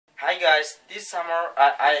Hi guys, this summer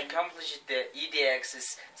I accomplished the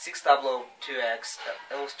EDX's 600-2X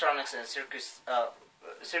electronics and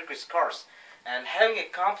circuits course, and having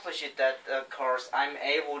accomplished that course, I'm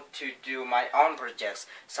able to do my own projects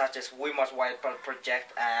such as Wiimote Whiteboard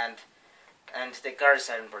project and the garage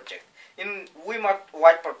siren project. In Wiimote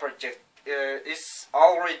Whiteboard project is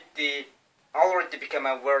already become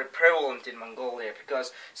very prevalent in Mongolia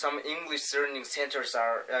because some English learning centers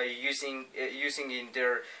are using in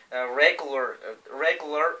their regular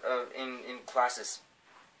in classes.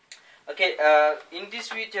 Okay, in this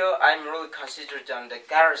video I'm really concentrated on the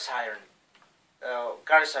garage siren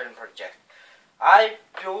project. I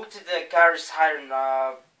built the garage siren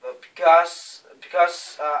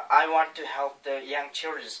because I want to help the young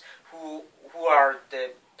children who are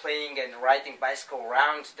playing and riding bicycle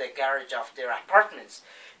around the garage of their apartments.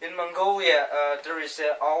 In Mongolia, there is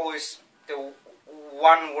always the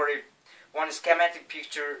one schematic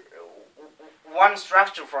picture, one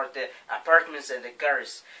structure for the apartments and the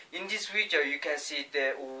garage. In this video, you can see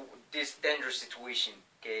this dangerous situation.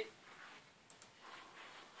 Okay.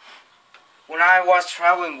 When I was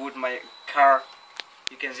traveling with my car,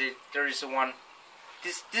 you can see there is one.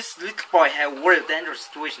 This little boy had a very dangerous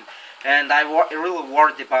situation, and I really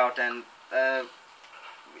worried about. And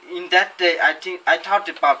in that day, I thought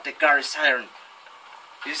about the garage siren.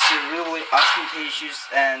 It's a really ostentatious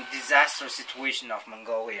and disastrous situation of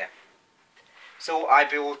Mongolia. So I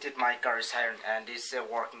built my garage siren, and it's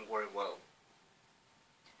working very well.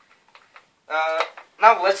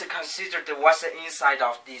 Now let's consider what's inside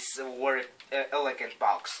of this very elegant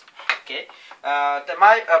box. Okay,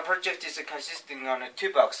 my project is consisting on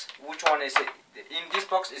two boxes. Which one is in this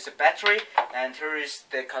box is a battery, and here is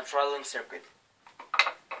the controlling circuit.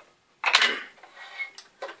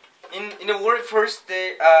 In the very first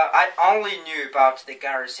day, I only knew about the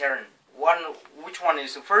garage siren. Which one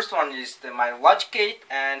is the first one is my logic gate,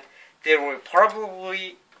 and there will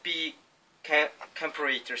probably be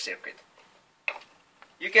comparator circuit.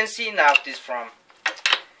 You can see now this from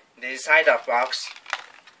the side of box.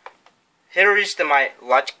 Here is my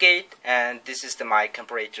logic gate, and this is my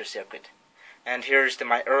comparator circuit, and here is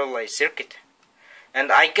my relay circuit.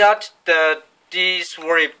 And I got these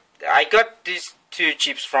two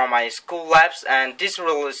chips from my school labs, and this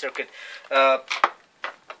relay circuit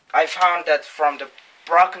I found that from the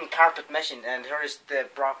broken carpet machine, and here is the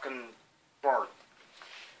broken board.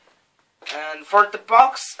 And for the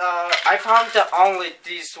box, I found that only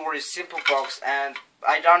this very simple box, and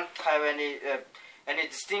I don't have any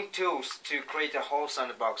distinct tools to create a holes on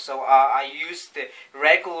the box. So I used the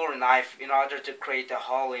regular knife in order to create a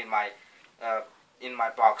hole in my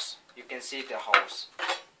box. You can see the holes.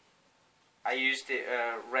 I used the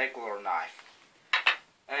regular knife,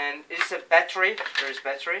 and it's a battery. There is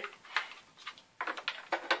battery.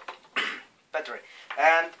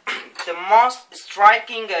 And the most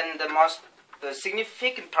striking and the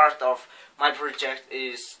significant part of my project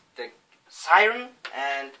is the siren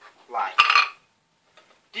and light.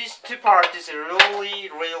 These two parts are really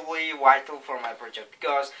vital for my project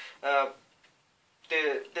because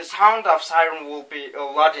the sound of siren will be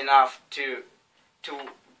loud enough to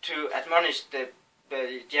admonish the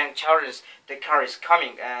young children the car is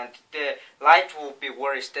coming, and the light will be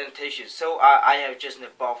very ostentatious. So I have just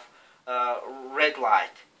above red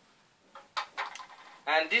light.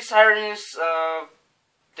 And this sirens,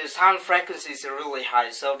 the sound frequency is really high,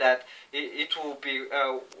 so that it will be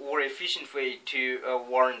a very efficient way to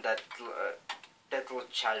warn that little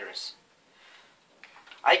children.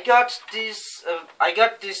 I got this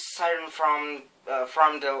siren from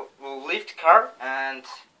the lift car, and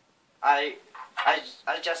I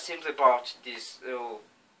just simply bought this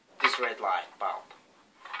red light bulb.